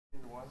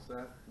What's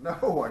that?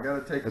 No, I gotta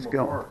take Let's them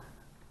go. apart.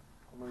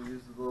 I'm gonna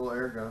use the little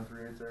air gun,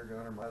 3/8 air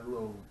gun, or my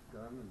little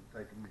gun, and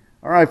take them.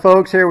 All right,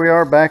 folks, here we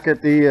are back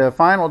at the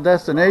final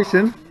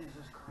destination.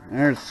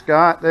 There's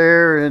Scott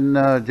there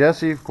and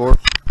Jesse, of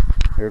course.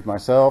 Here's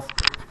myself.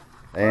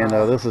 And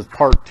this is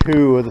part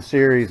 2 of the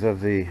series of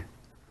the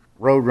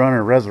Road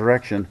Runner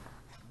Resurrection.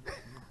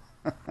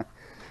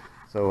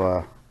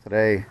 So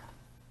today,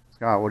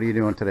 Scott, what are you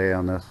doing today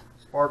on this?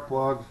 Spark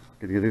plugs.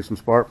 Gonna do some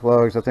spark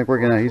plugs. I think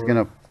he's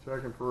gonna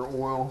checking for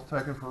oil,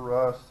 checking for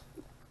rust.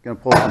 Gonna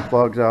pull some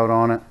plugs out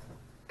on it.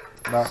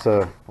 That's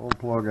a pull the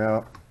plug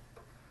out.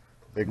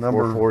 Big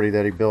 440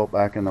 that he built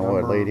back in the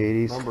late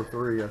 80s. Number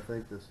 3, I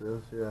think this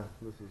is. Yeah,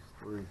 this is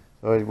 3.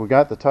 So we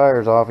got the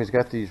tires off. He's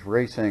got these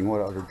racing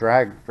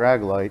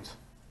drag lights,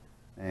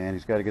 and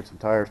he's got to get some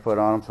tires put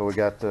on them. So we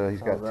got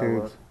he's got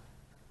tubes.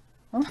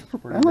 That's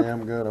pretty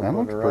damn good. That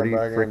looks pretty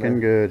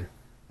freaking good.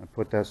 I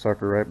put that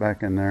sucker right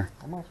back in there.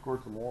 I'm gonna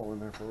squirt some oil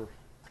in there first.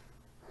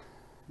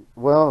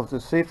 Well, to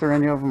see if there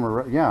any of them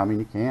are. Yeah, I mean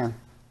you can.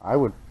 I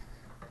would.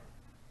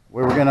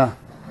 We were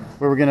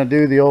gonna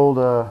do the old.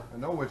 I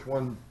know which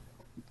one.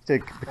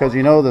 Because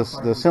you know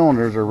the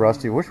cylinders are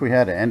rusty. Wish we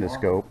had an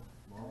endoscope.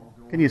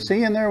 Can you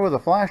see in there with a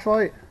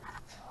flashlight?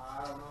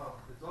 I don't know.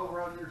 It's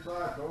over on your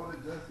side. Go with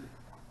it, Jesse.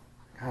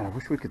 God, I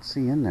wish we could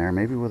see in there.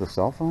 Maybe with a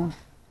cell phone.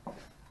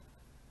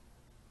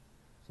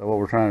 So what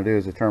we're trying to do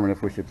is determine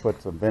if we should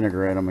put some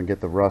vinegar in them and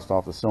get the rust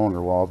off the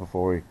cylinder walls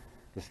before we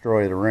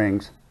destroy the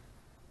rings,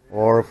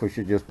 or if we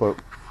should just put.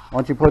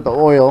 Once you put the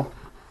oil,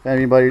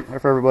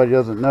 if everybody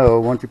doesn't know,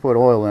 once you put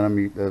oil in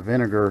them, the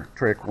vinegar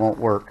trick won't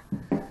work.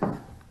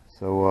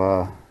 So,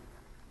 well,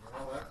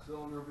 that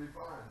cylinder will be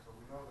fine, so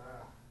we know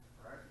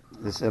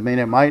that, right? I mean,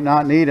 it might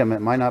not need them.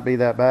 It might not be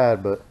that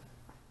bad, but,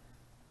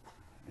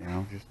 you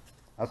know,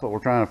 that's what we're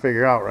trying to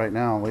figure out right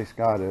now. At least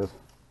Scott is.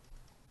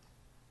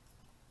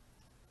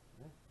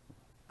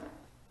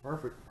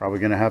 Perfect. Probably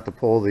going to have to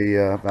pull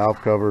the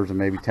valve covers and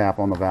maybe tap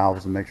on the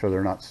valves and make sure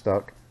they're not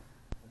stuck.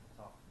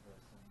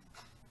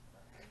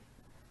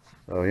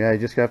 So, yeah, you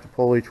just have to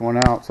pull each one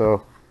out.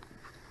 So,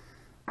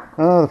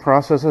 the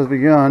process has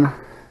begun.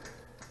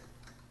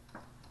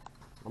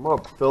 I'm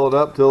gonna fill it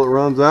up till it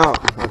runs out,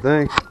 I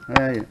think.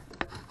 Hey.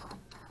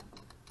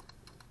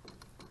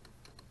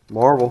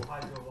 Marvel.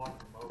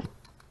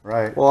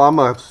 Right. Well, I'm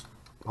gonna.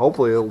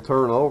 Hopefully, it'll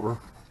turn over.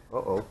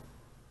 Uh-oh.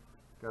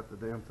 Got the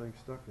damn thing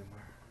stuck in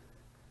there.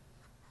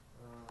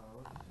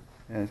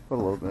 Yeah, just put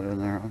a little bit in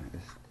there.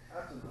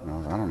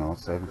 No, I don't know,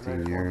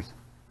 17 years.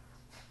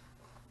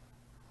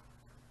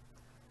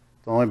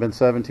 It's only been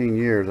 17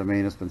 years. I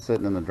mean, it's been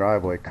sitting in the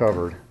driveway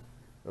covered.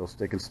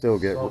 It can still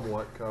get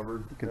somewhat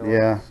covered.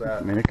 Yeah,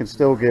 I mean, it can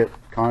still get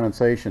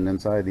condensation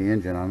inside the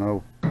engine. I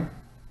know.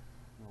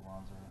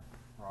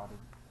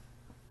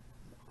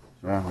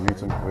 Yeah, I need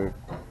some.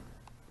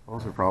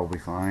 Those are probably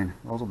fine.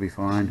 Those will be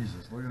fine.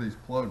 Jesus, look at these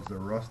plugs. They're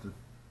rusted.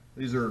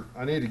 These are.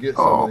 I need to get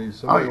some of these.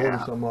 Somebody order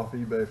some off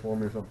eBay for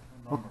me or something.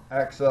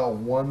 Axle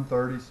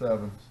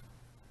 137s.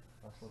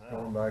 That's what's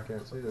coming back. I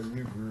can't see the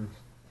U grooves.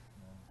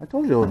 I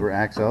told you those were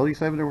Axle. You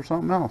said there was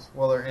something else.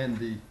 Well, they're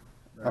ND.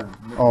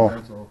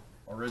 Oh.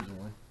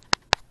 Originally,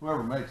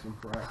 whoever makes them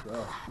for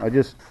Axle. I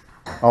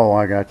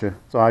got you.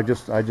 So I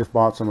just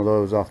bought some of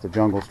those off the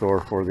Jungle Store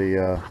for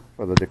the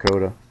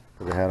Dakota,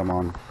 because they had them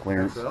on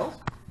clearance. Axles?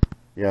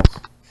 Yes,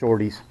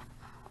 shorties.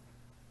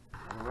 I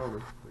don't know,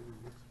 but it's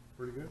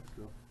pretty good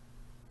still.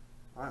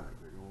 I think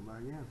they're going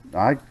back in.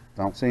 I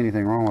don't see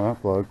anything wrong with that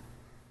plug.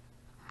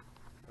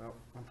 Well,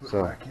 I'll put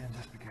it back in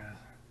just because.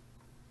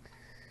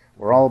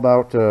 We're all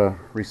about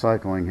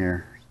recycling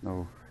here.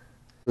 No.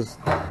 This is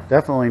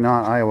definitely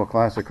not Iowa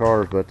Classic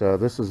Cars, but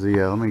this is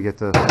the let me get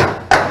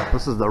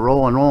this is the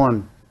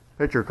Rollin'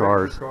 Picture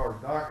Cars.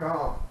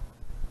 Picturecars.com.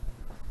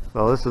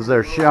 So this is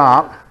their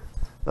shop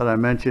that I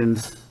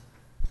mentioned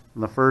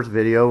in the first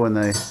video when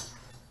they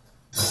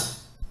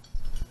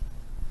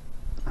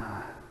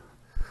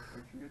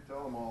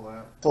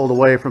pulled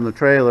away from the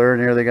trailer,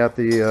 and here they got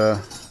the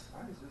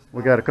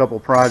we got a couple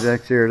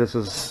projects here. This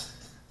is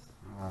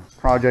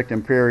Project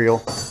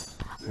Imperial.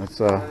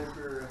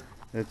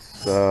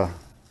 It's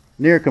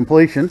near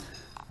completion,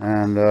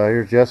 and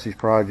here's Jesse's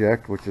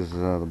project, which is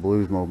the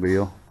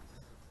Bluesmobile.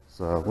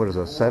 So what is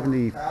a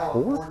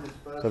 74?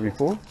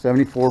 74?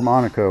 74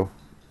 Monaco.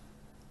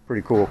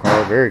 Pretty cool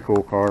car, very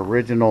cool car.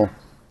 Original.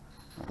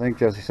 I think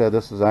Jesse said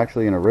this is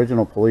actually an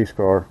original police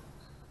car.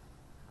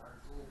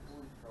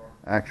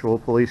 Actual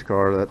police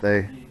car that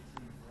they.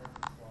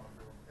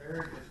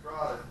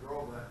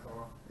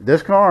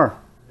 This car?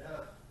 Yeah.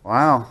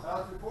 Wow. That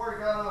was before he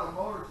got on a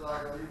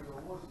motorcycle. He was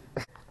a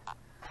wussy.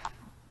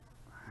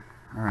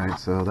 All right,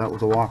 so that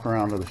was a walk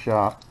around to the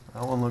shop.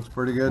 That one looks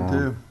pretty good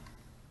too.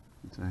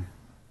 Let's see.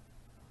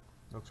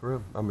 Looks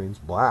real. I mean, it's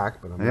black,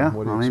 but I mean, yeah,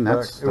 what do you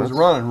expect? It was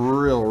running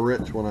real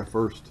rich when I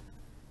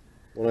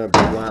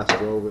last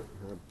drove it.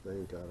 I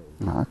think I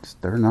don't know. No,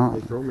 they're not.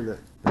 They throw me that.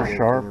 They're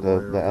sharp.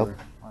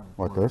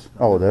 What this?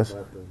 Oh, this.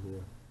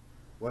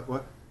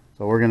 What?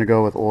 So we're gonna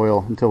go with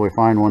oil until we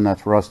find one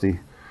that's rusty.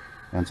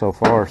 And so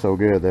far, so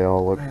good. They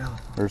all look,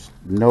 there's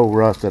no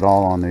rust at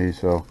all on these,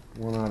 so.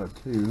 1 out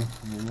of 2. I mean,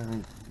 that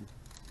ain't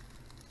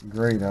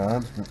great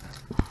odds, but.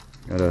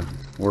 Gotta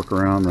work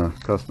around the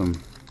custom,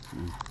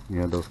 you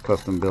had those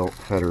custom built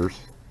headers.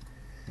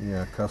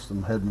 Yeah,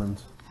 custom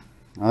Headmans.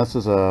 Now this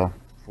is a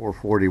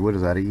 440, what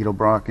is that, a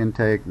Edelbrock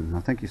intake? And I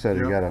think you said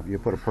you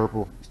put a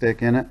purple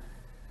stick in it.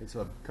 It's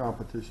a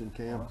competition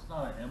cam. It's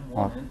not an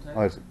M1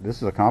 intake. This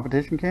is a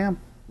competition cam?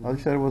 I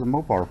said it was a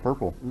Mopar,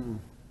 purple.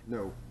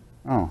 No.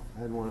 Oh. I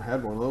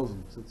had one of those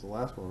since the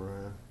last one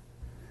ran.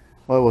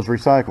 Well, it was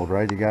recycled,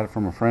 right? You got it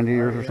from a friend of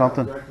yours or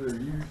something? It was actually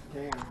a used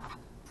cam.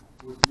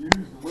 It was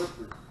used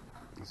lifter.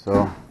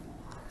 So,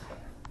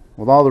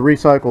 with all the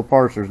recycled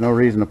parts, there's no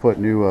reason to put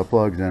new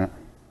plugs in it.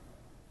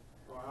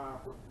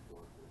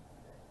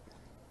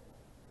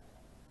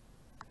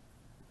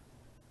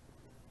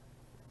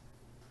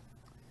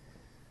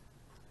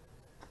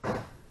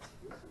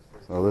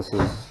 So this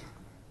is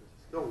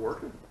Still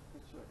working?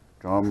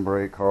 drum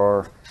brake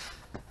car.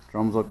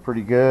 Drums look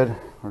pretty good.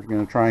 We're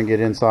going to try and get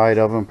inside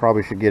of them.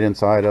 Probably should get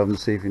inside of them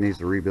to see if he needs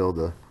to rebuild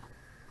the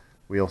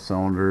wheel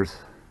cylinders.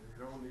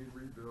 They don't need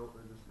rebuilt,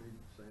 they just need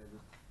sanded.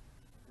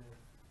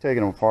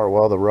 Taking them apart,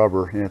 well, the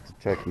rubber, you have to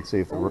check and see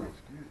if the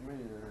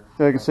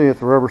check and see if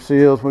the rubber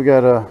seals. We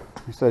got a,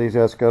 he said he's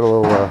got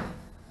a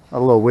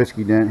little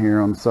whiskey dent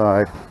here on the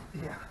side.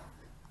 Yeah.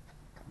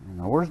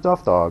 Now, where's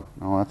Duff Dog?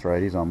 Oh, that's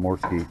right, he's on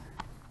Morski.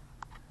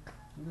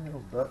 Who the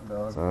hell's Duff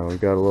Dog? So we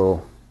got a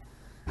little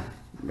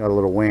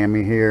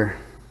whammy here.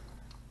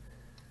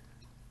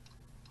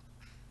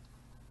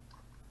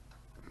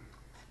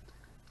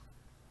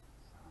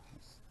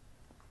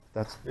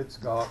 It's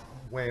got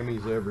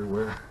whammies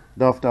everywhere.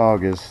 Duff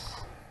Dog is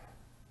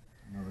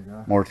Another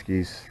guy.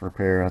 Morski's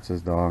repair. That's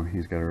his dog.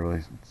 He's got a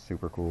really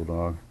super cool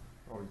dog.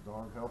 Oh, his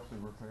dog helps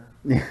him repair.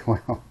 Yeah,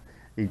 well,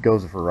 he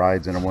goes for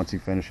rides in him once he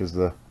finishes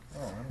the.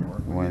 Oh,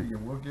 that'll work.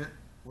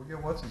 We'll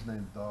get what's his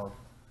name's dog.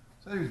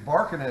 Said he was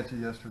barking at you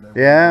yesterday.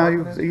 Yeah, he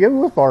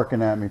was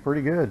barking at me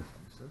pretty good.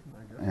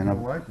 I guess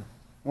don't like it.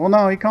 Well,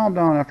 no, he calmed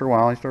down after a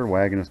while. He started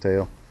wagging his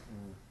tail.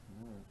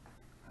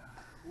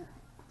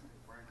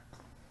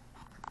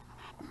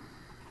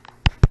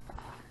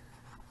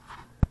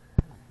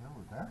 Where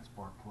did that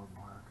spark plug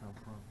wire come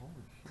from? Holy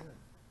shit.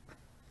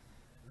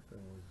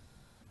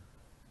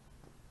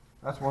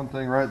 That's one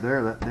thing right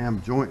there, that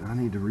damn joint. I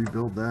need to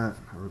rebuild that,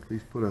 or at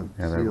least put a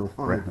seal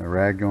on it. A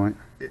rag joint?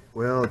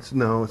 Well, it's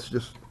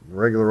just a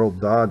regular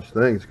old Dodge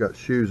thing. It's got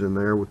shoes in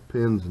there with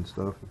pins and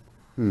stuff.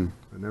 I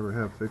never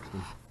have fixed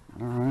them.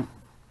 All right.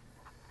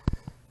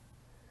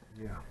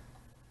 Yeah.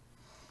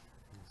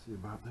 Let's see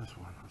about this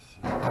one. Let's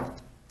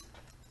see.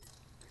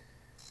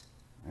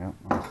 Yep.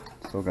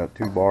 Still got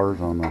 2 bars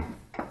on the.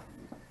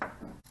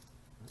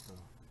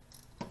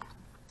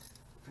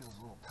 Feels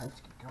a little tight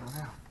coming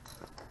out.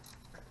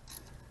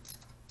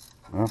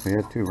 Well, if he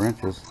had 2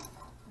 wrenches.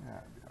 Yeah,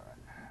 it'd be alright.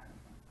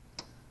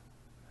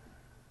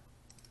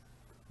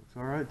 Looks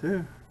alright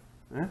too.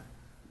 Yeah?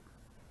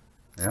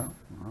 Yeah,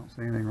 I don't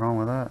see anything wrong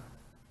with that.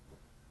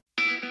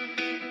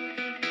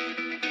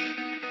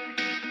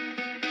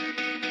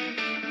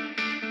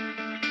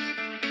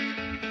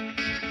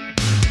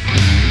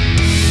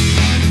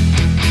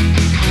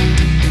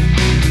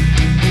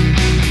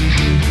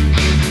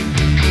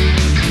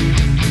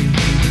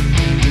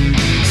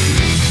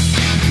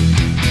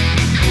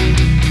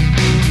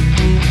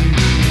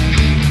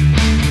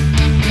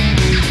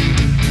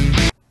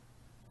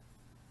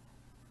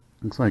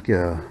 Looks like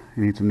you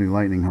need some new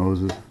lightning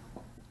hoses.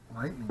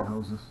 Lightning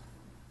hoses.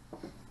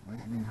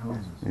 Lightning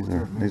hoses.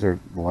 These are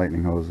the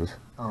lightning hoses.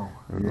 Oh,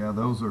 yeah,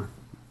 those are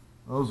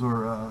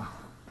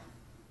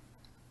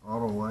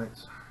auto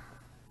lights.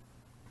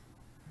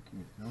 I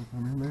can't tell if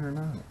I'm in there or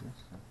not.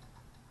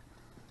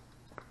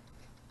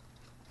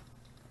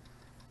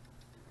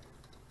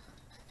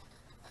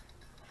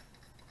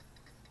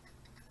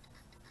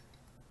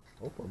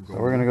 So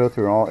we're going to go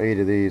through all 8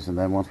 of these, and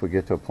then once we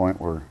get to a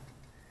point where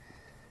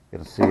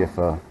going to see if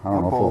I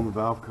don't know if we'll the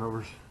valve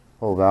covers.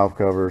 Pull valve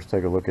covers,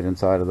 take a look at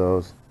inside of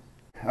those.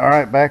 All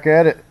right, back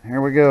at it. Here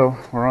we go.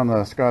 We're on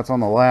the Scott's on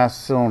the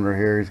last cylinder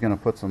here. He's going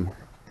to put some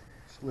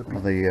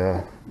of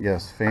the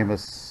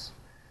famous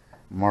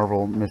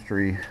Marvel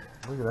Mystery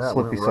Look at that,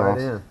 Slippy went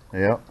sauce. Right in.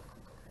 Yep.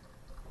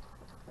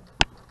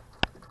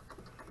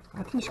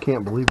 I just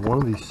can't believe one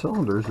of these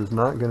cylinders is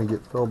not going to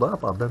get filled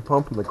up. I've been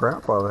pumping the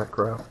crap out of that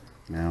crap.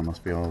 Yeah, it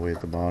must be all the way at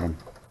the bottom.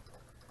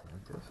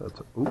 I guess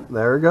that's oop,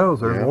 there it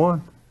goes. There's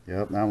one.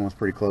 Yep, that one's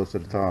pretty close to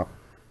the top.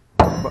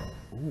 But,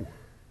 ooh.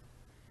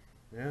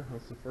 Yeah,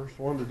 that's the first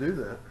one to do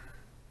that.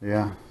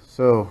 Yeah,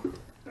 so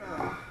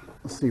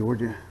let's see, we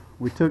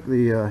took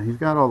the he's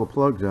got all the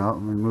plugs out,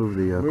 and we moved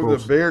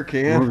the beer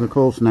can. Moved the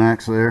cold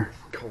snacks there.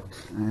 Cold.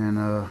 And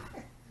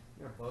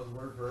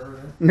buzzword for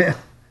everything. Yeah.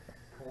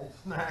 Cold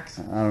snacks.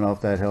 I don't know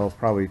if that helps.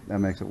 Probably that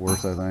makes it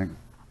worse, I think.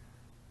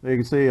 But you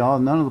can see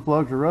none of the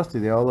plugs are rusty.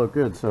 They all look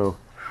good. So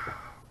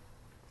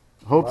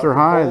hopes are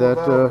high that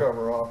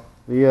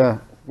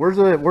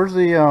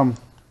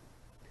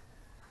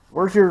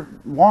where's your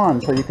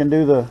wand so you can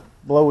do the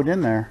blow it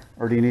in there,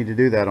 or do you need to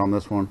do that on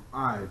this one?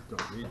 I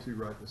don't need to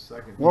right this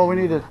second. Well, we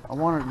need to. I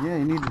wanted. Yeah,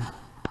 you need to.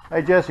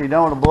 Hey Jesse, you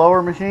done with a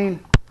blower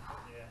machine?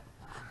 Yeah.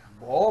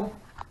 Bob,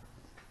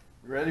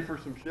 you ready for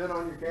some shit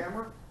on your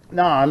camera?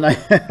 No, I'm not.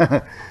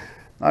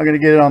 Not gonna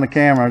get it on the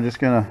camera. I'm just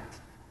gonna.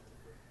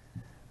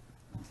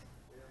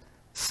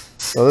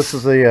 So this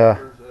is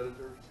the.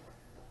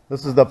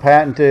 This is the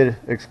patented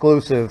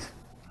exclusive.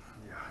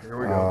 Yeah, here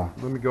we go.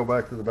 Let me go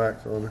back to the back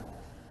cylinder.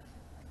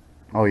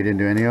 Oh, you didn't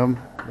do any of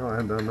them? No, I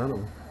haven't done none of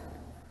them.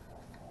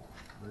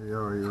 There you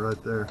are, you're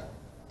right there.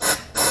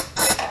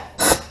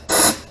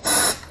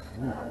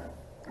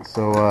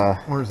 So,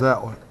 where's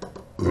that one?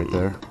 right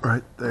there.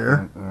 Right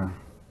there. Right there.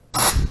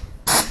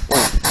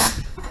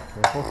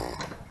 Careful.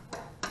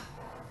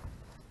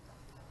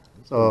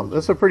 So,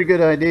 that's a pretty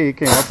good idea you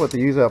came up with, to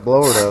use that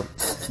blower to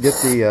get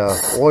the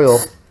oil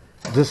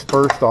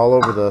dispersed all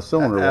over the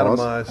cylinder walls.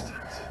 Atomized.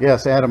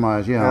 Yes,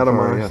 atomized. Yeah,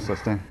 atomized. Sorry, yes, I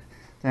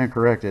stand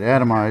corrected.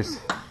 Atomized.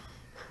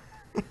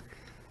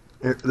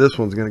 This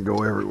one's going to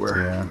go everywhere.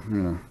 Yeah, you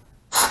know.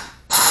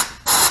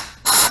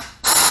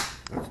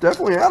 It's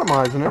definitely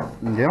atomizing it.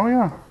 Yeah, oh,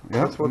 yeah. Yep,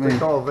 That's what they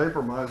call a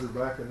vaporizer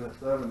back in the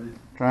 70s.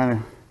 Trying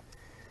to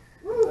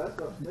Woo, that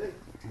stuff's neat.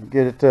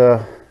 get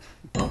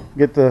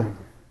the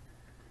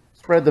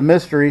spread the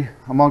mystery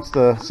amongst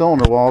the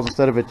cylinder walls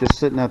instead of it just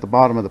sitting at the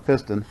bottom of the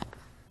piston.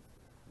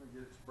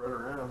 Get it spread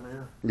around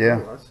there.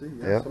 Yeah. Oh, I see.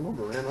 Yeah, Yep. some of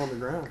them ran on the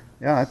ground.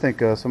 Yeah, I think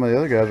some of the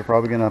other guys are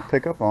probably going to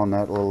pick up on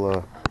that little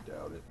Doubt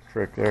it.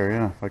 trick there.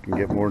 Yeah, if I can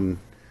get more than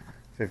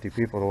 50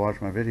 people to watch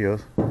my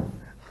videos.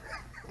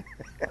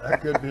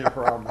 That could be a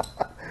problem.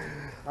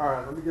 All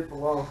right, let me get the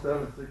long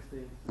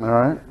 7/16. All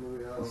right.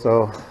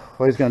 So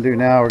what he's going to do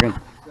now, we're going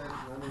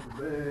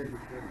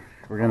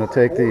to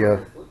take the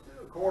Let's do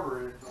a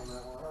 1/4 inch on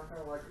that one. I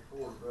kind of like a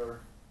 1/4 better.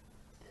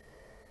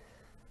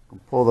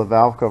 pull the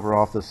valve cover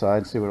off the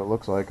side, see what it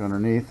looks like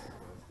underneath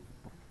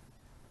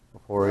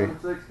before he.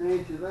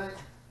 7/16, you think?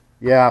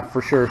 Yeah,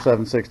 for sure,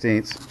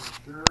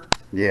 7/16. Sure.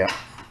 Yeah.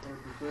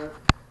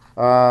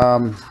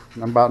 100%.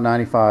 I'm about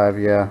 95.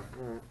 Yeah.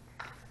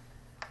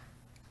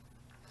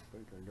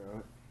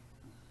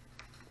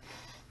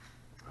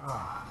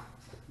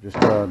 Just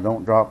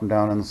don't drop them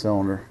down in the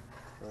cylinder.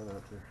 Try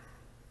not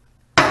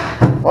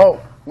to. Whoa,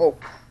 whoa.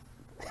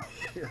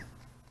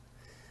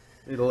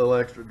 Need a little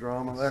extra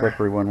drama there.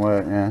 Slippery when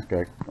wet. Yeah, it's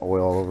got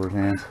oil all over his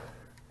hands.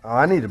 Oh,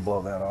 I need to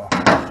blow that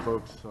off,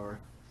 folks. Sorry.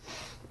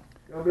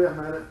 Gonna be a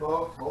minute,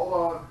 folks. Hold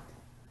on.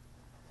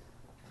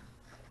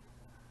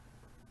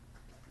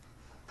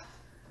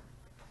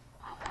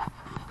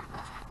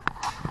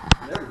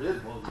 Never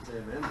did blow the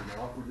damn engine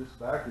off. We just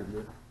vacuumed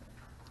it.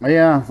 Oh,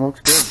 yeah, looks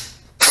good.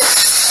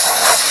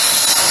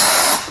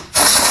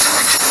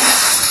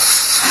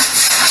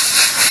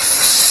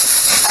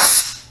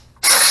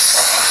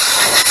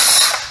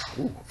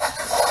 Ooh.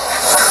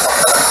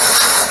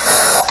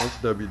 That's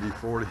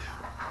WD-40.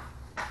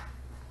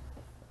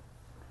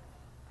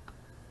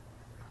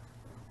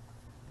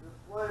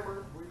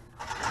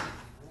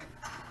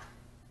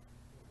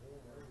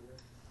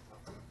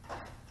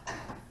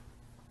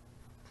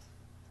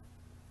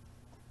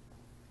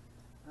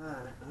 Alright,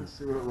 let's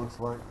see what it looks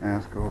like. Yeah,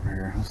 let's go over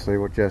here. Let's see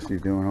what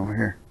Jesse's doing over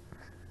here.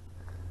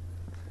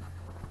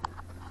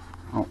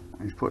 Oh,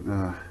 he's putting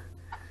a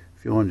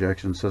fuel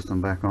injection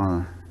system back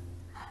on a,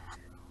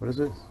 what is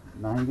it?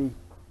 90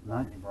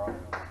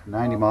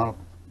 model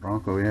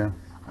Bronco, yeah.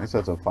 I guess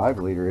that's a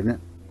 5-liter, isn't it?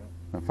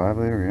 A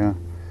 5-liter, yeah.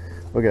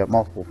 We got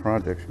multiple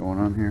projects going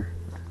on here.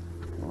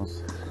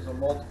 This is a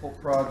multiple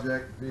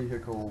project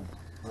vehicle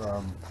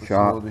Shop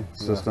facility.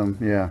 system,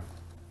 yeah.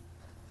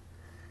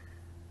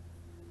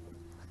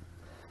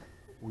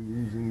 We're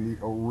using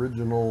the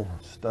original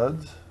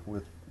studs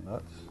with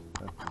nuts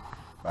at the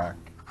back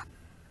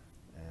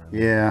and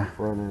Yeah.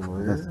 front and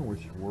rear,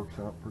 which works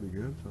out pretty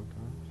good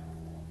sometimes.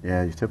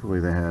 Yeah, typically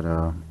they had,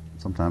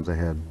 sometimes they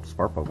had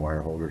spark plug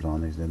wire holders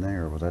on these, didn't they?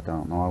 Or was that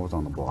down? No, I was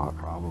on the block.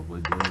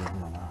 Probably did. I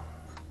don't know.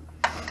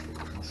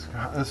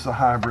 It's a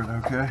hybrid,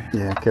 okay?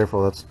 Yeah,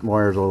 careful. That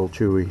wire's a little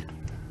chewy.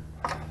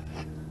 It's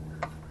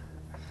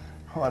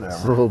a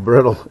Whatever. little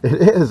brittle. It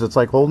is. It's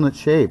like holding its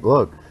shape.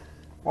 Look.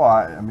 Well,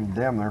 I mean,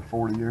 damn, they're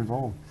 40 years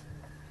old.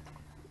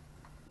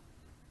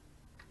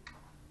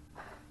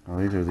 Well,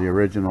 these are the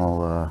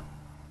original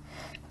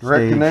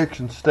Direct stage.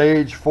 connection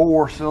stage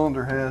 4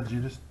 cylinder heads.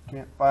 You just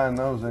can't find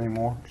those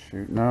anymore.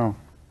 Shoot, no.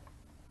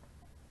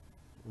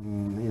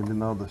 Even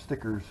though the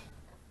stickers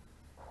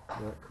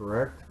not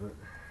correct, but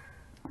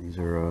These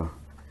are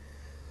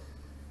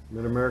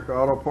Mid-America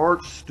Auto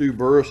Parts, Stu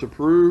Burris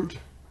approved.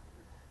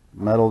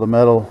 metal to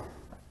metal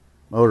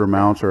motor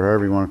mounts, or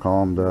however you want to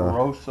call them.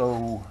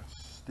 Rosso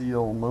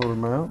steel motor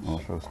mounts.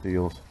 Also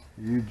steels.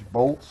 Huge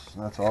bolts.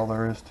 That's all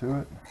there is to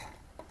it.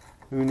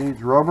 Who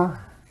needs rubber?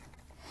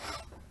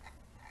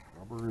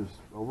 Rubber is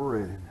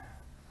overrated.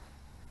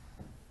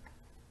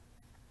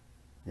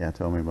 Yeah,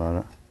 tell me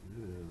about it.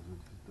 It is.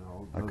 It's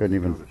all I couldn't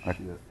even. go to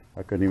shit.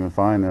 I couldn't even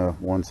find the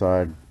one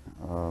side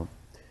on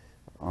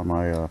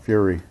my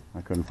Fury.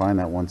 I couldn't find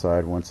that one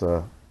side once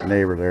a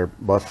neighbor there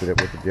busted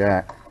it with the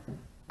jack.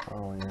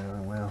 Oh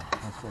yeah, well,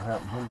 that's what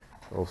happened.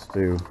 Old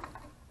Stu.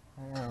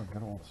 Yeah,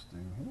 good old Stu.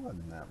 He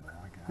wasn't that bad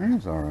a guy. He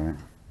was alright.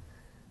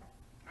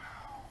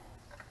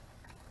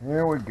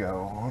 Here we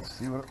go. Let's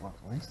see what it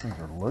looks like. These things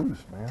are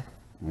loose, man.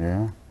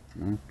 Yeah.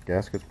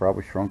 Gaskets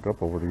probably shrunk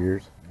up over the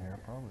years. Yeah,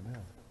 probably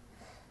did.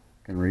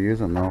 Can reuse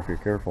them though if you're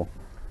careful.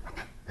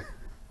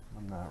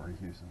 I'm not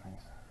reusing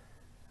these.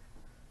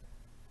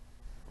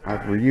 I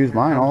reuse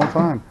mine all the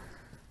time.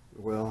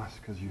 Well, that's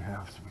because you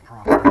have some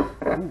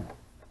problems.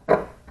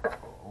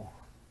 Oh.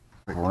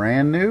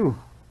 Brand new.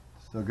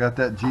 Still got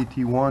that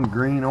GT1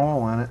 green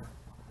oil in it.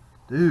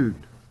 Dude.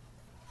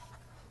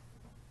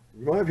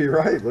 You might be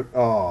right. Look.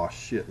 Oh,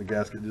 shit. The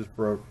gasket just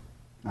broke.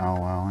 Oh,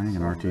 wow. I ain't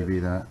gonna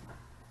RTV that.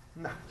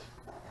 No.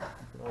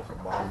 Also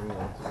buy me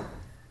one, too.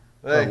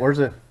 Hey. Oh, where's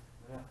it?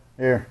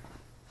 Here.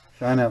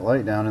 Shine that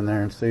light down in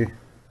there and see.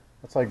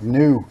 That's like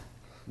new.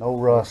 No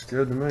rust.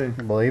 Good to me.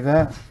 You believe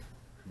that?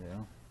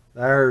 Yeah.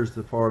 There's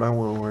the part I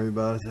want to worry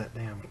about is that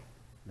damn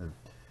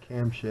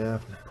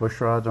camshaft. Push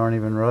rods aren't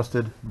even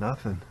rusted.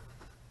 Nothing.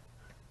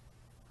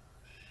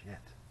 Shit.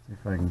 See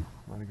if I can.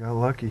 Might have got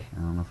lucky. I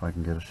don't know if I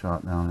can get a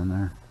shot down in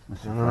there.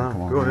 Let's see if I can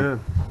come Go over ahead.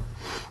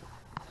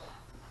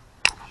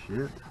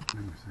 Shit.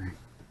 Let me see.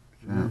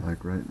 Shine it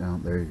like right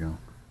down. There you go.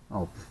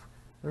 Oh,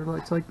 they're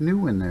like, it's like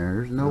new in there.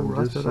 There's no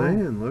rust at all. I'm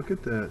just saying. Look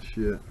at that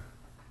shit.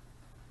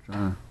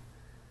 Trying to.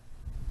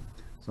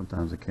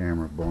 Sometimes the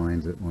camera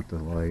blinds it with the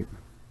light.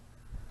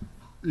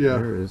 Yeah.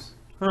 There it is.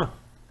 Huh.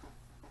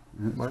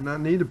 Might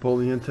not need to pull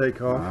the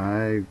intake off.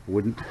 I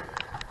wouldn't.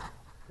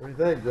 What do you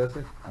think,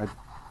 Jesse?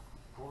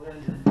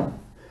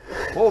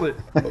 Hold it.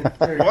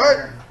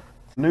 What?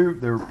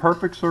 They're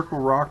perfect circle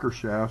rocker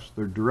shafts.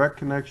 They're direct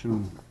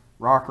connection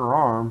rocker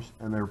arms,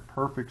 and they're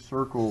perfect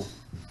circle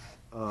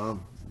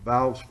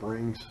valve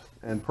springs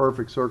and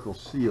perfect circle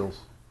seals.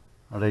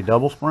 Are they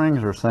double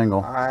springs or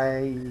single?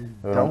 I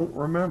don't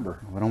remember.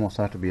 It would almost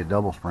have to be a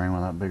double spring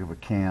with that big of a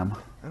cam.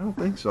 I don't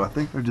think so. I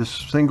think they're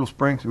just single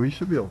springs. We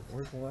should be able.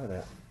 Where's the light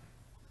at?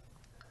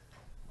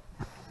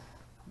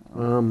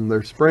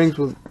 They're springs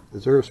with.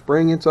 Is there a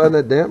spring inside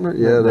that dampener?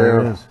 Yeah,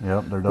 there is.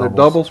 Yep, they're doubles. They're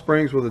double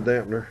springs with a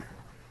dampener.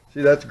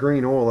 See, that's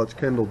green oil. That's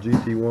Kendall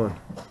GT1,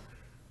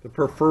 the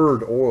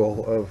preferred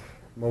oil of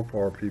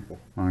Mopar people.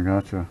 I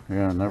gotcha.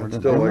 Yeah, I never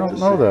did. Still I like don't to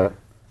know see. that.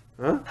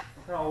 Huh?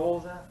 What kind of oil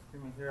is that?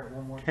 Can we hear it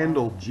one more time?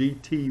 Kendall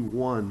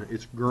GT1.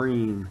 It's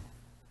green.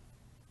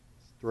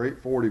 Straight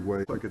 40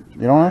 weight. Like You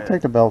don't have to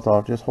take the belt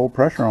off. Just hold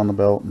pressure on the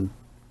belt and.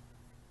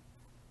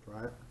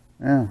 Try it.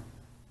 Yeah.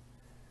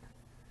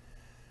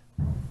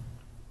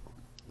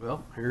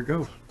 Well, here it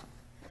goes.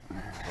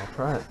 I'll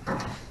try it.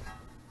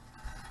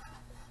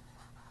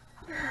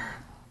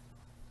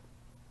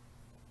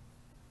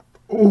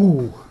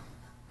 Ooh,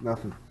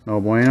 nothing. No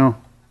bueno.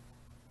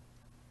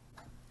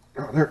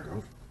 Oh, there it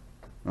goes.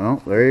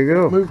 Oh, there you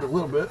go. Moved a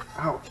little bit.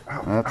 Ouch,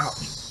 ouch,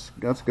 ouch.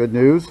 That's good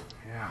news.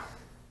 Yeah.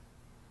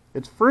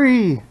 It's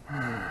free.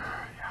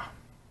 Yeah.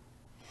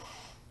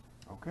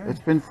 Okay. It's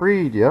been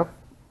freed. Yep.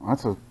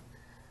 That's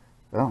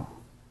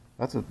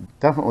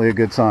definitely a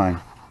good sign.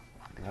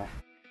 Yeah.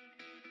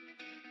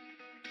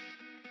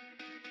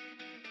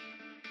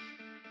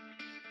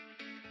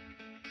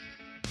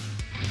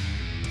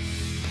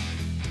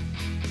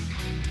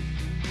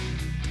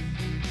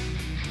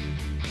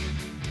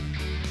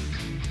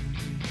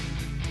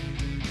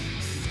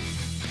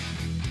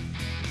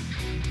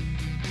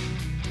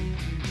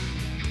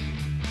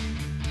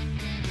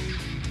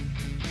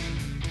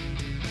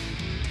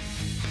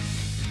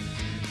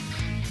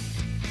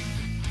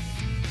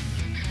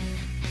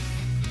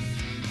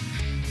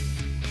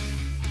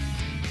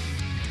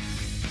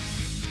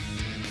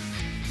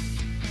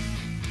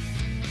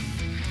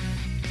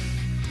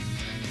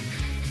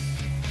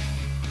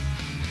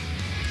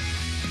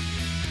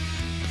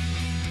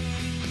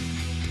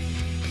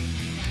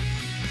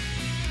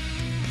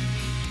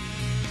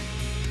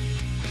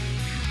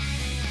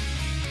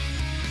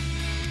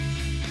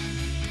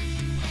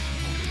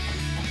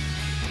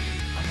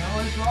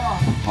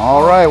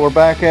 All right, we're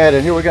back at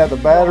it. Here we got the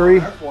battery.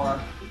 That's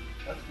why.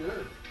 That's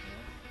good.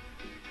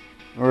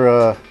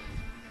 We're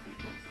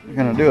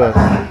gonna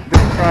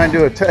try and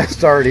do a test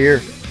start here.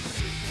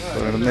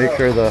 We're gonna make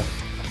sure the.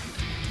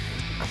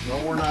 No,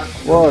 we're not.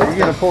 Well, you're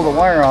gonna pull the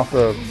wire off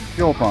the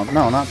fuel pump.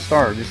 No, not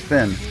start. Just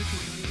spin.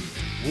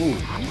 Ooh.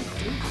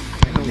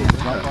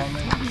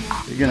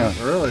 You're gonna.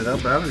 Really,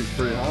 that battery's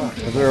pretty hot.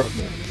 Is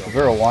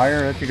there a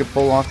wire that you could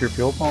pull off your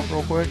fuel pump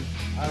real quick?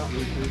 I don't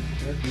need to.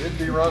 It'd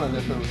be running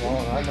if it was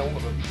on. I know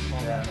what it's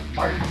on. Yeah.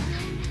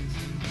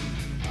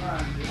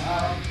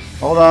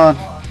 Hold on.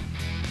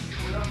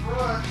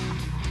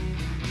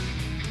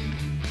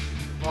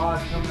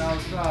 Rod coming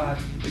outside.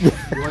 Do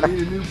I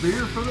need a new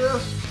beer for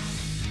this?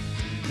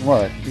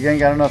 What? You ain't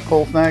got enough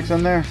cold snacks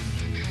in there? Here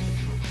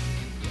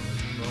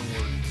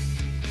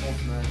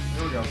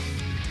we go.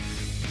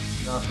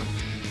 Nothing.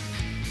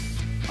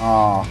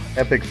 Aw,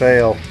 epic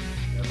fail.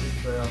 Epic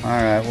fail.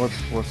 All right, what's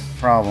the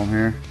problem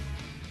here?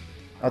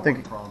 I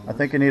think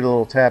you need a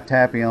little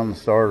tappy on the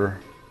starter.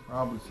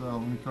 Probably so.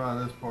 Let me try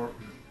this part.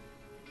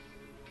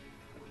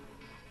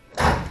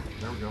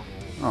 There we go.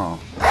 Oh.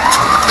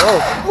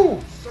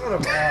 Oh, son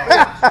of a.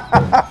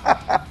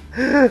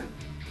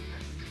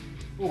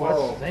 Ooh,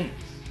 that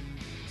stinks.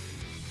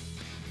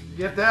 You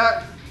get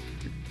that?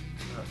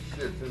 Oh,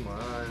 shit, it's in my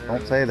eye. There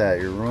Don't say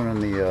that. You're ruining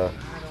the. I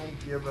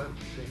don't give a damn.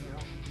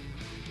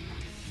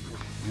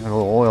 You got a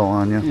little oil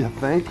on you. You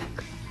think?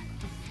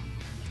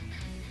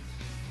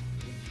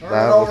 Turn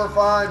That it over was-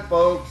 fine,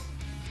 folks.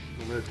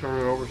 I'm gonna turn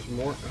it over some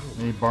more.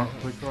 Oh. Any burnt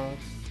quick rods?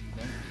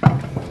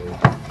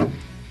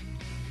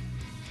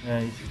 Yeah,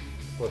 you should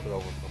flip it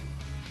over.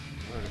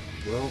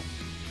 Well,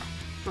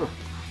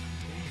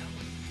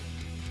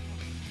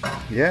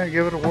 Yeah,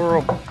 give it a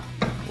whirl.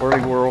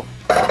 Whirly whirl.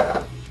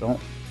 Don't.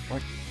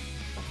 Like,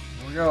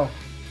 here we go.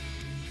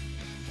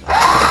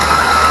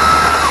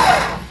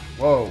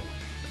 Whoa.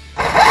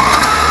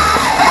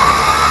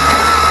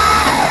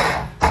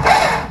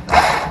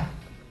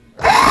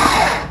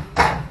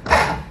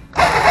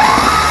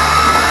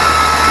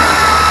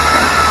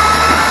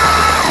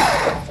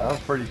 That was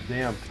pretty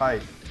damn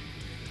tight.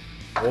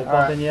 Oil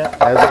pumping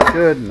yet? as it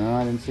should. No,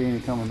 I didn't see any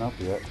coming up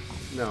yet.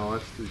 No,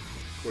 that's too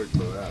quick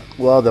for that.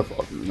 Well, the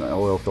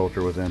oil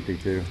filter was empty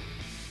too.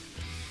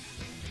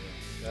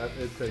 That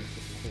it takes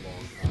a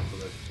long time for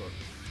that to start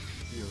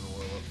spewing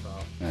oil up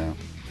top. Yeah.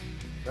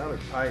 Sounded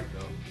tight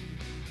though.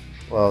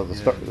 Well,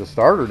 the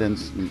starter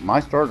didn't. My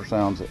starter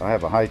sounds. I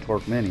have a high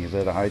torque mini. Is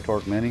that a high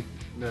torque mini?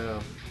 No.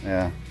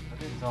 Yeah. That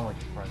didn't sound like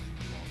a price.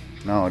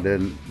 No, it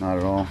didn't. Not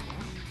at all.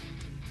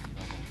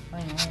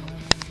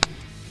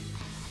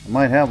 I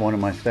might have one in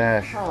my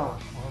stash. Oh,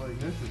 well, the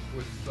ignition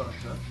switch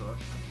sucks. That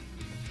sucks.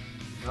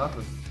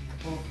 Nothing.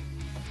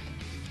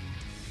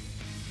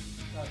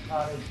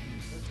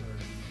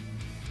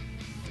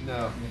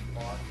 No.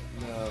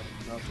 No,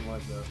 nothing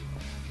like that.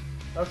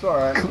 That's all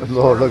right. Good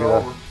Lord, look at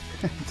that.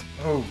 that.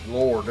 Oh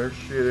Lord, there's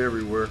shit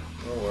everywhere.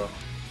 Oh well.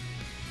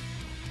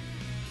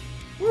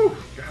 Woo!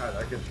 God,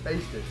 I can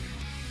taste it.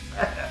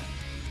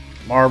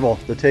 Marble,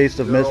 the taste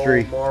of Good old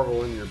mystery.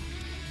 marble in your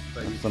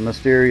face. It's a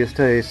mysterious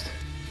taste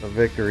of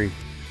victory.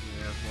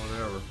 Yeah,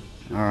 whatever.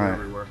 It's All right.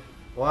 everywhere.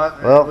 Well,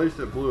 at least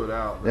it blew it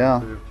out. yeah.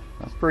 Too.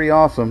 That's pretty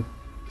awesome.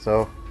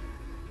 So,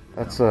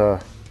 that's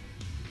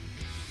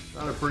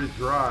Sounded pretty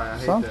dry. I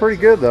hate sounds that pretty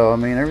sound. good though. I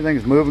mean,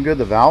 everything's moving good.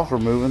 The valves were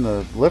moving.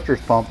 The lifters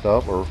pumped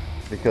up, or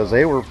because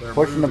they were They're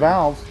pushing the moving.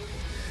 valves.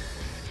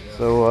 Yeah.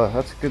 So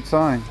that's a good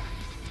sign.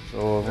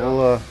 So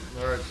we'll All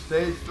right,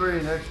 stage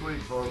 3 next week,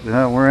 folks.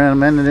 yeah, we're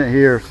amending it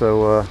here.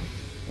 So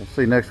we'll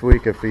see next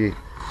week if he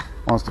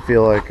wants to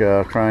feel like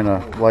trying to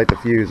light the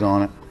fuse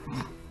on it.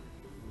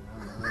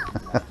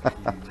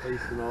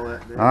 Tasting all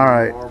that damn All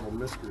right. marble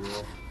mystery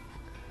oil.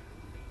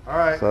 All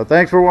right. So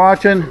thanks for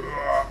watching.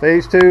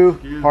 Phase 2,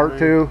 Excuse part me.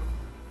 2.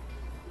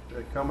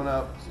 Coming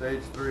up,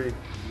 stage 3.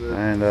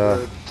 And,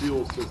 the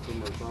fuel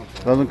system or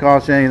something. Doesn't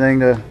cost you anything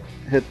to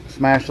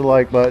smash the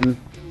like button.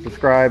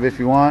 Subscribe if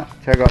you want.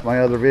 Check out my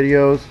other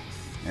videos.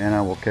 And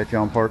I will catch you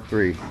on part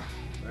 3.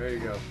 There you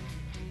go.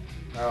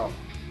 Out.